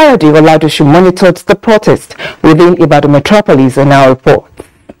 Kayode Oladosu monitored the protest within Ibadan metropolis and our report.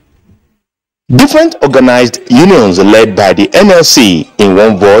 Different organized unions led by the NLC in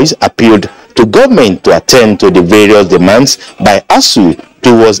one voice appealed to government to attend to the various demands by ASU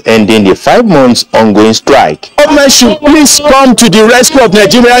towards ending the 5 months ongoing strike. Government should please come to the rescue of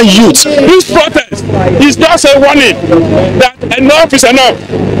Nigerian youth. This protest is just a warning that enough is enough.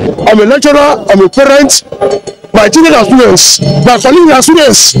 I'm a lecturer, I'm a parent, my children are students, my colleagues are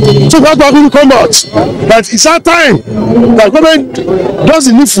students, so that's why we come out. But it's our time that government does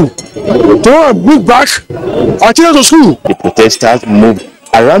the needful to bring back our children to school. The protesters moved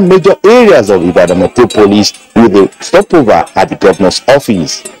around major areas of Ibadan metropolis with a stopover at the governor's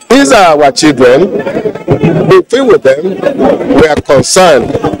office. These are our children. We feel with them. We are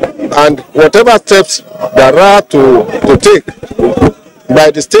concerned, and whatever steps there are to take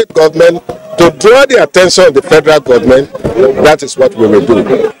by the state government to draw the attention of the federal government, that is what we will do.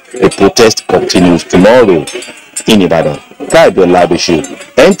 The protest continues tomorrow in Ibadan. Kayode Oladosu,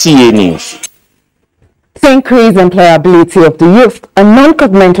 NTA News. To increase employability of the youth, a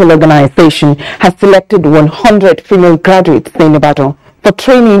non-governmental organization has selected 100 female graduates in Ibadan for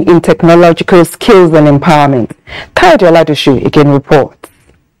training in technological skills and empowerment. Kayode Oladosu again reports.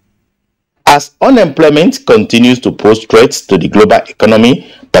 As unemployment continues to pose threats to the global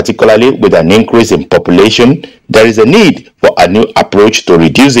economy, particularly with an increase in population, there is a need for a new approach to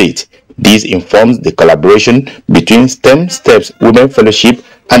reduce it. This informs the collaboration between STEM Steps Women Fellowship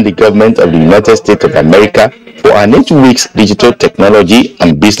and the government of the United States of America for an 8 weeks digital technology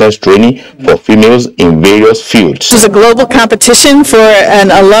and business training for females in various fields. This is a global competition for an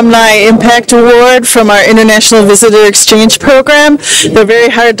Alumni Impact Award from our International Visitor Exchange Program. They're very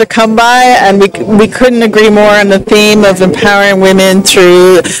hard to come by, and we couldn't agree more on the theme of empowering women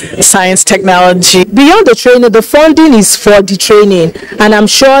through science technology. Beyond the training, the funding is for the training, and I'm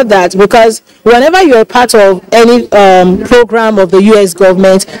sure that because whenever you're part of any program of the U.S.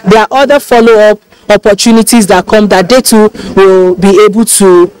 government, there are other follow-up opportunities that come that they too will be able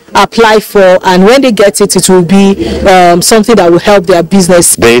to apply for, and when they get it, it will be something that will help their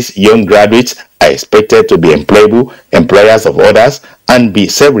business. These young graduates are expected to be employable employers of others and be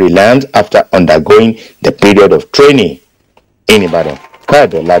self-reliant after undergoing the period of training. In Ibadan,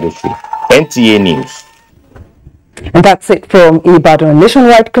 Kayode Oladosu, NTA News. And that's it from Ibadan.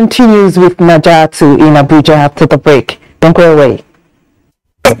 Nationwide continues with Najatu in Abuja after the break. Don't go away.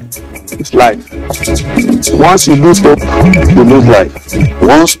 It's life. Once you lose hope, you lose life.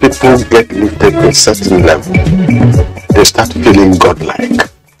 Once people get lifted to a certain level, they start feeling godlike.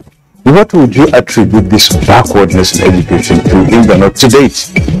 What would you attribute this backwardness in education to in the not to date?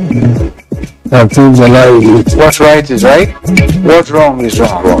 What's right is right, what's wrong is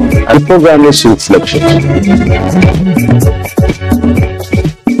wrong. And the program is reflection.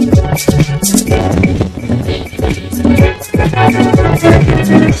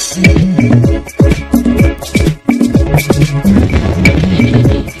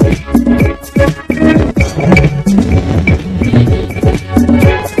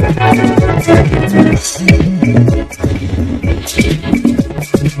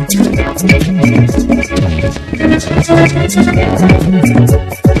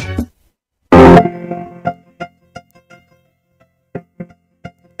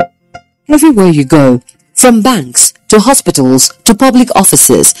 Everywhere you go, from banks to hospitals to public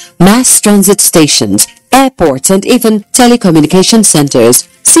offices, mass transit stations, airports, and even telecommunication centers,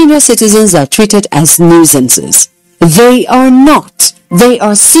 senior citizens are treated as nuisances. They are not. They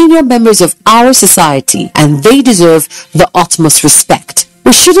are senior members of our society, and they deserve the utmost respect.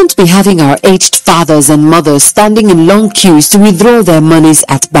 We shouldn't be having our aged fathers and mothers standing in long queues to withdraw their monies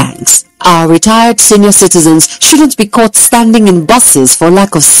at banks. Our retired senior citizens shouldn't be caught standing in buses for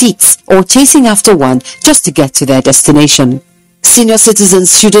lack of seats or chasing after one just to get to their destination. Senior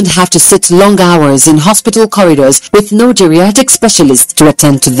citizens shouldn't have to sit long hours in hospital corridors with no geriatric specialist to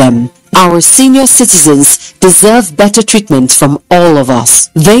attend to them. Our senior citizens deserve better treatment from all of us.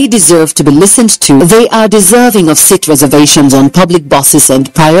 They deserve to be listened to. They are deserving of seat reservations on public buses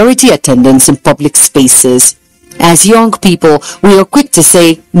and priority attendance in public spaces. As young people, we are quick to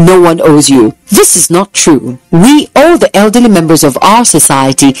say, no one owes you. This is not true. We owe the elderly members of our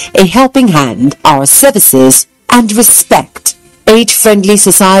society a helping hand, our services, and respect. Age-friendly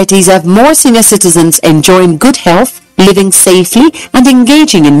societies have more senior citizens enjoying good health, living safely, and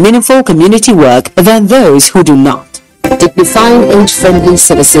engaging in meaningful community work than those who do not. Dignifying age-friendly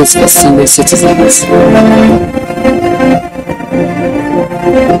services for senior citizens.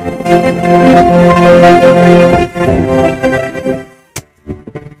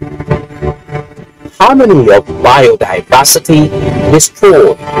 Harmony of biodiversity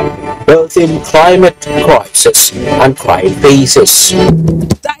destroyed, both in climate crisis and crime phases.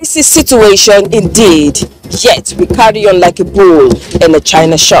 Dicey situation indeed, yet we carry on like a bull in a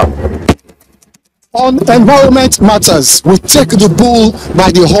china shop. On environment matters, we take the bull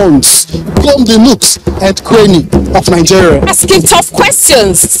by the horns, comb the nooks and cranny of Nigeria. Asking tough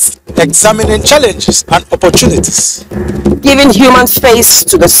questions, examining challenges and opportunities, giving human face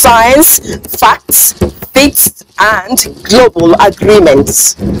to the science, facts, faith and global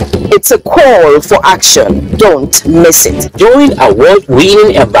agreements. It's a call for action. Don't miss it. Join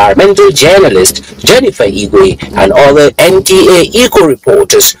award-winning environmental journalist Jennifer Igwe and other NTA eco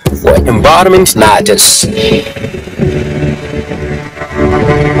reporters for Environment Matters.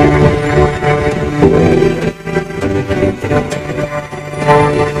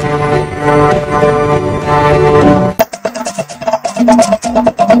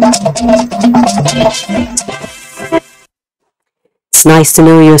 It's nice to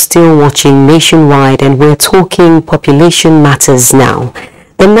know you're still watching Nationwide, and we're talking population matters now.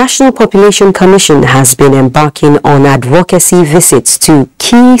 The National Population Commission has been embarking on advocacy visits to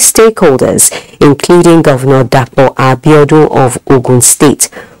key stakeholders, including Governor Dapo Abiodun of Ogun State,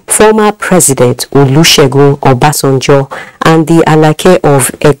 former President Olusegun Obasanjo, and the Alake of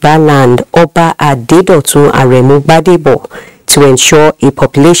Egbaland, Oba Adedotun Aremu Gbadebo, to ensure a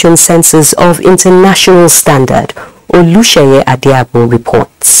population census of international standard. Oluseye Adiabo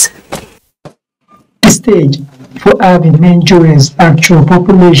reports. The stage for having Nigeria's actual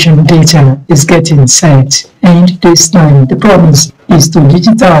population data is getting set, and this time the promise is to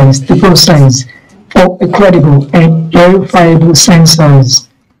digitize the process for a credible and verifiable census.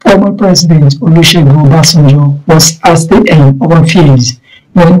 Former President Olusegun Obasanjo was at the end of affairs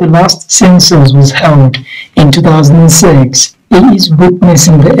when the last census was held in 2006. He is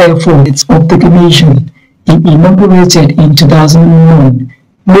witnessing the efforts of the Commission he inaugurated in 2001,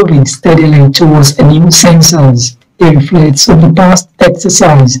 moving steadily towards a new census. He reflects on the past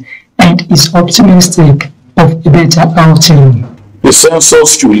exercise and is optimistic of a better outing. The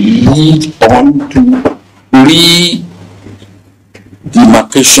census should lead on to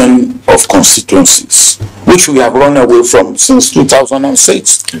demarcation of constituencies, which we have run away from since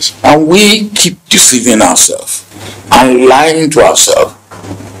 2006. Yes. And we keep deceiving ourselves and lying to ourselves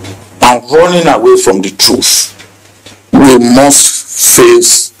and running away from the truth. We must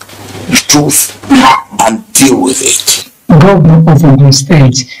face the truth and deal with it. Governor of Ogun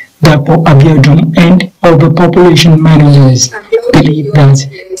State, Dapo Abiodun, and other population managers believe that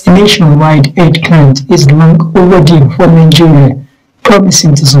a nationwide head count is long overdue for Nigeria,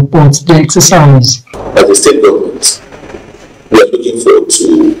 promising to support the exercise. As the state government, we are looking forward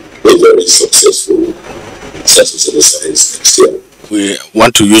to a very successful census exercise next year. We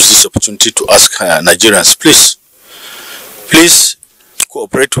want to use this opportunity to ask Nigerians, please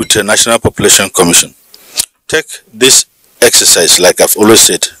cooperate with the National Population Commission. Take this exercise, like I've always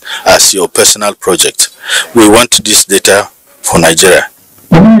said, as your personal project. We want this data for Nigeria.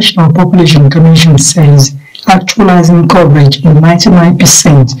 The National Population Commission says actualizing coverage in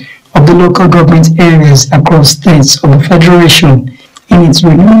 99% of the local government areas across states of the Federation in its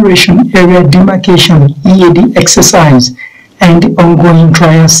remuneration area demarcation EAD exercise and the ongoing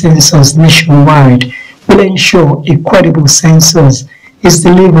trial census nationwide will ensure a credible census is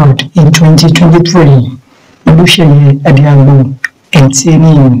delivered in 2023. Oluseye Adiabo, NTA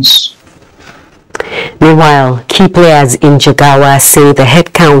News. Meanwhile, key players in Jigawa say the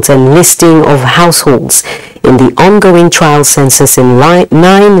headcount and listing of households in the ongoing trial census in 9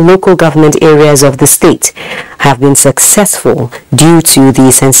 local government areas of the state have been successful due to the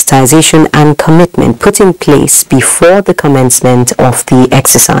sensitization and commitment put in place before the commencement of the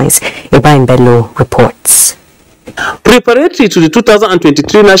exercise. Ibrahim Bello reports. Preparatory to the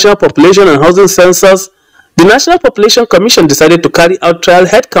 2023 National Population and Housing Census, the National Population Commission decided to carry out trial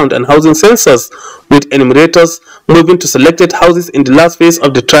headcount and housing census, with enumerators moving to selected houses in the last phase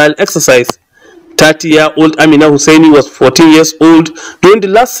of the trial exercise. 30-year-old Amina Hussaini was 14 years old during the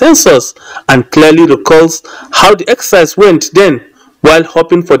last census and clearly recalls how the exercise went then, while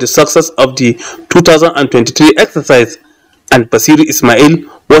hoping for the success of the 2023 exercise. And Basiru Ismail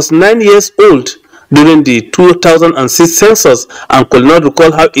was 9 years old during the 2006 census and could not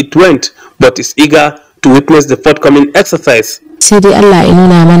recall how it went, but is eager to witness the forthcoming exercise. Sai dai Allah ya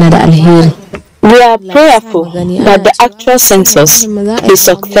nuna mana da alheri We are prayerful that the actual census is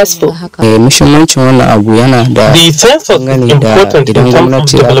successful. The census is important in terms of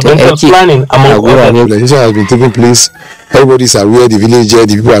developmental planning among others. Legislation has been taking place. Everybody is aware, the villagers,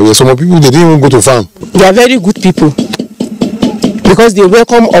 the people are aware. Some people, they didn't even go to farm. They are very good people because they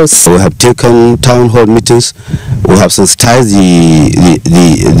welcome us. We have taken town hall meetings. We have sensitized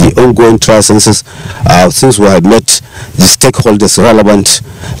the ongoing trial census since we have met the stakeholders relevant,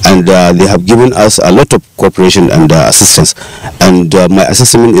 and they have given us a lot of cooperation and assistance. And my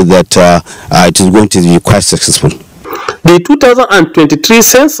assessment is that it is going to be quite successful. The 2023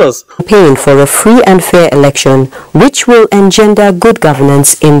 census campaign for a free and fair election which will engender good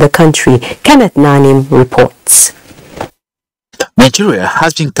governance in the country. Kenneth Nanim reports. Nigeria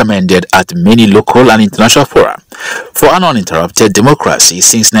has been commended at many local and international fora for an uninterrupted democracy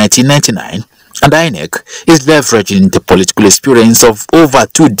since 1999, and INEC is leveraging the political experience of over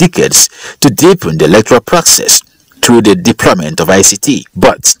 2 decades to deepen the electoral process through the deployment of ICT.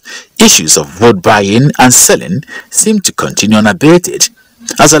 But issues of vote buying and selling seem to continue unabated,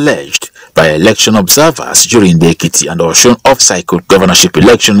 as alleged by election observers during the Ekiti and Osun off-cycle governorship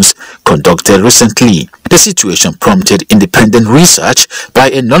elections conducted recently. The situation prompted independent research by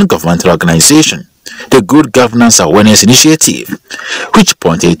a non-governmental organization, the Good Governance Awareness Initiative, which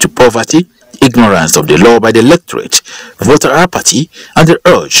pointed to poverty, ignorance of the law by the electorate, voter apathy, and the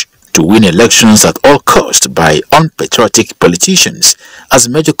urge to win elections at all costs by unpatriotic politicians as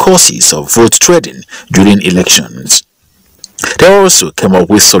major causes of vote trading during elections. They also came up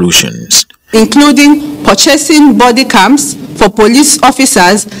with solutions, including purchasing body cams for police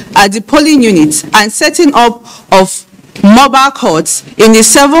officers at the polling units and setting up of mobile courts in the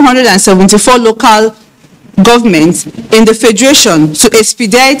 774 local governments in the Federation to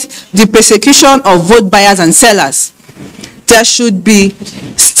expedite the persecution of vote buyers and sellers. There should be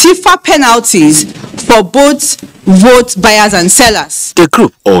stiffer penalties for both vote buyers and sellers. The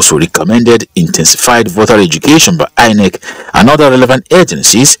group also recommended intensified voter education by INEC and other relevant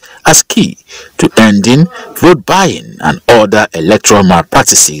agencies as key to ending vote buying and other electoral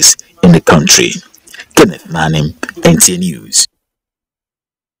malpractices in the country. Kenneth Nanim, NTA News.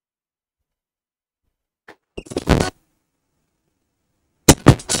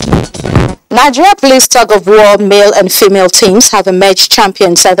 Nigeria Police Tug of War male and female teams have emerged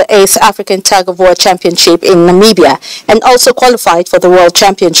champions at the 8th African Tug of War Championship in Namibia and also qualified for the World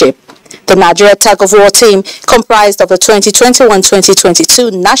Championship. The Nigeria Tug of War team, comprised of the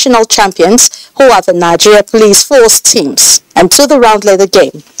 2021-2022 national champions, who are the Nigeria Police Force teams, and to the round leather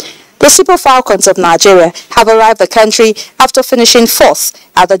game. The Super Falcons of Nigeria have arrived the country after finishing 4th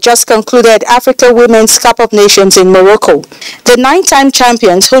at the just concluded Africa Women's Cup of Nations in Morocco. The 9-time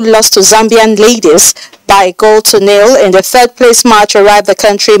champions, who lost to Zambian ladies by 1-0 in the 3rd place match, arrived the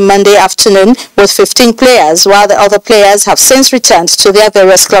country Monday afternoon with 15 players, while the other players have since returned to their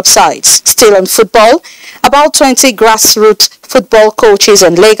various club sides. Still in football, about 20 grassroots football coaches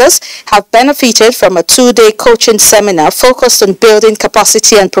in Lagos have benefited from a 2-day coaching seminar focused on building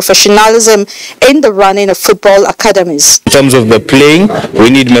capacity and professionalism in the running of football academies. In terms of the playing, we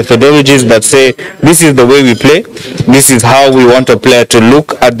need methodologies that say this is the way we play, this is how we want a player to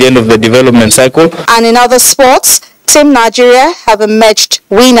look at the end of the development cycle. And in other sports, Team Nigeria have emerged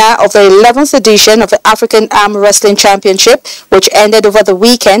winner of the 11th edition of the African Arm Wrestling Championship, which ended over the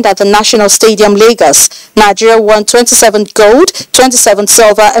weekend at the National Stadium, Lagos. Nigeria won 27 gold, 27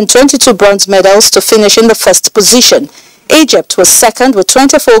 silver and 22 bronze medals to finish in the 1st position. Egypt was 2nd with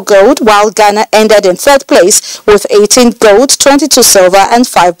 24 gold, while Ghana ended in 3rd place with 18 gold, 22 silver and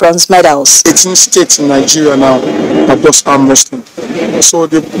 5 bronze medals. 18 states in Nigeria now have just arm wrestling. So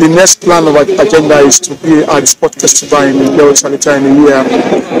the next plan of our agenda is to be at the sport festival in the in a year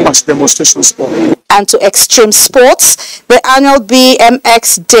as demonstration sport. And to extreme sports, the annual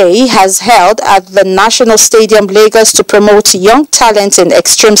BMX Day has held at the National Stadium, Lagos, to promote young talent in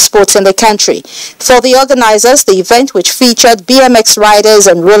extreme sports in the country. For the organizers, the event, which featured BMX riders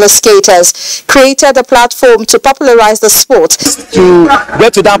and roller skaters, created a platform to popularize the sport. To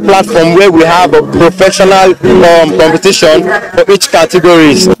get to that platform where we have a professional competition for each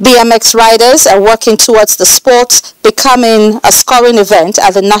category. BMX riders are working towards the sport becoming a scoring event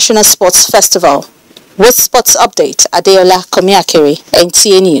at the National Sports Festival. With Sports Update, Adeola Komiakiri,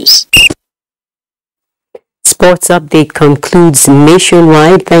 NTA News. Sports Update concludes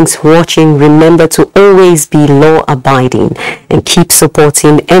nationwide. Thanks for watching. Remember to always be law-abiding and keep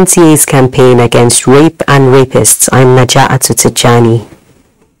supporting NTA's campaign against rape and rapists. I'm Naja Atutijani.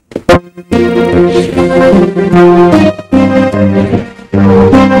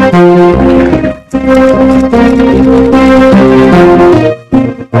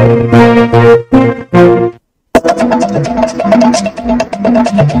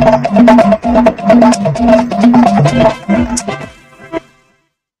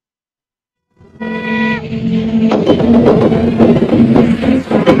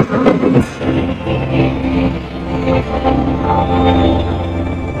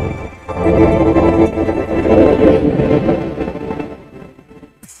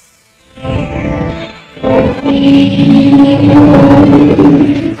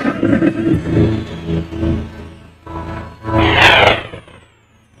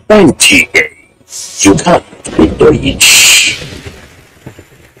 NTA, you can't be Deutsch.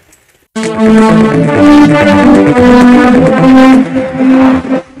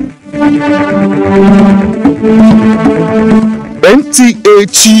 NTA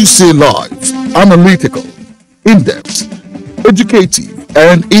Tuesday Live, analytical, in-depth, educative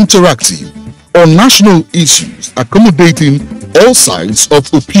and interactive on national issues accommodating all sides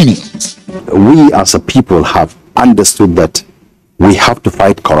of opinions. We as a people have understood that we have to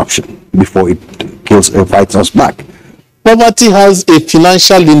fight corruption before it fights us back. Poverty has a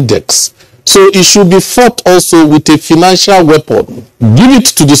financial index, so it should be fought also with a financial weapon. Give it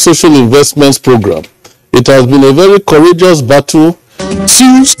to the social investments program. It has been a very courageous battle.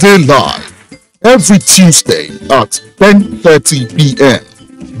 Tuesday Live, every Tuesday at 10:30 p.m.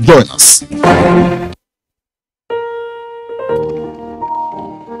 Join us.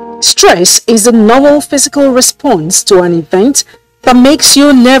 Stress is a normal physical response to an event that makes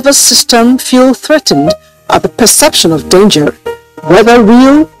your nervous system feel threatened at the perception of danger, whether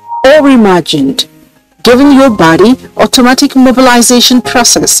real or imagined, giving your body automatic mobilization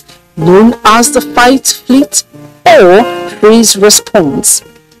process known as the fight, flight, or freeze response.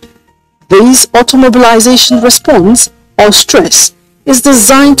 This automobilization response, or stress, is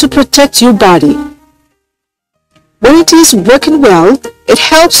designed to protect your body. When it is working well, it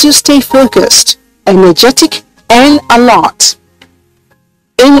helps you stay focused, energetic, and alert.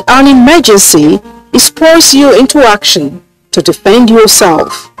 In an emergency, it spurs you into action to defend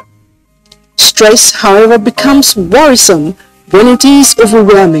yourself. Stress, however, becomes worrisome when it is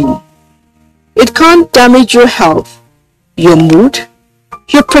overwhelming. It can damage your health, your mood,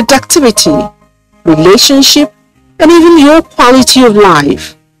 your productivity, relationship, and even your quality of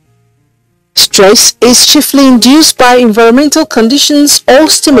life. Stress is chiefly induced by environmental conditions or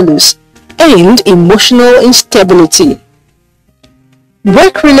stimulus and emotional instability.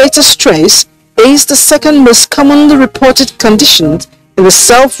 Work-related stress is the second most commonly reported condition in the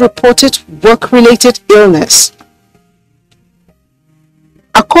self-reported work-related illness.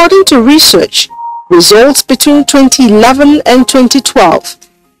 According to research results between 2011 and 2012,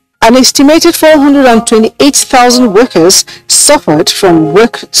 an estimated 428,000 workers suffered from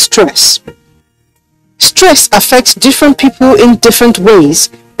work stress. Stress affects different people in different ways,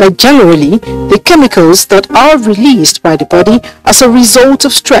 but generally, the chemicals that are released by the body as a result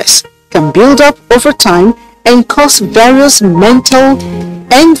of stress can build up over time and cause various mental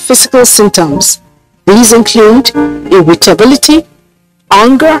and physical symptoms. These include irritability,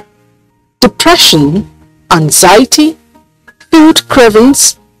 anger, depression, anxiety, food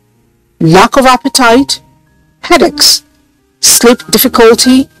cravings, lack of appetite, headaches, sleep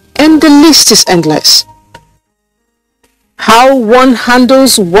difficulty, and the list is endless. How one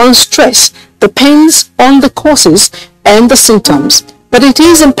handles one's stress depends on the causes and the symptoms, but it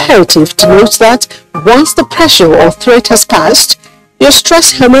is imperative to note that once the pressure or threat has passed, your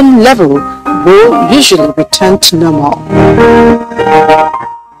stress hormone level will usually return to normal.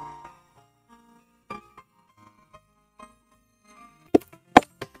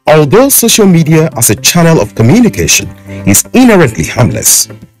 Although social media as a channel of communication is inherently harmless,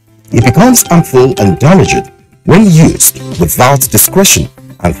 it becomes harmful and damaging when used without discretion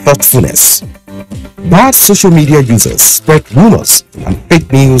and thoughtfulness. Bad social media users spread rumors and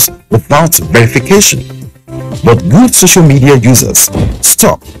fake news without verification. But good social media users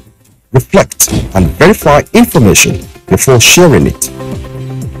stop, reflect, and verify information before sharing it.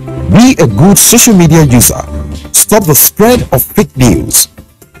 Be a good social media user. Stop the spread of fake news.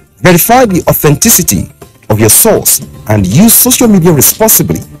 Verify the authenticity of your source and use social media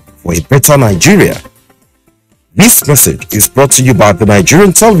responsibly for a better Nigeria. This message is brought to you by the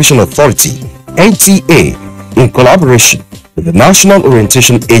Nigerian Television Authority, NTA, in collaboration with the National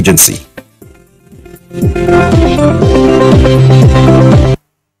Orientation Agency.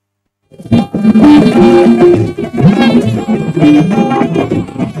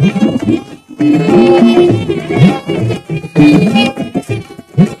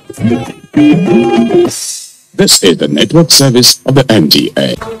 This is the network service of the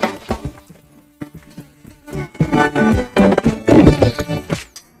NTA.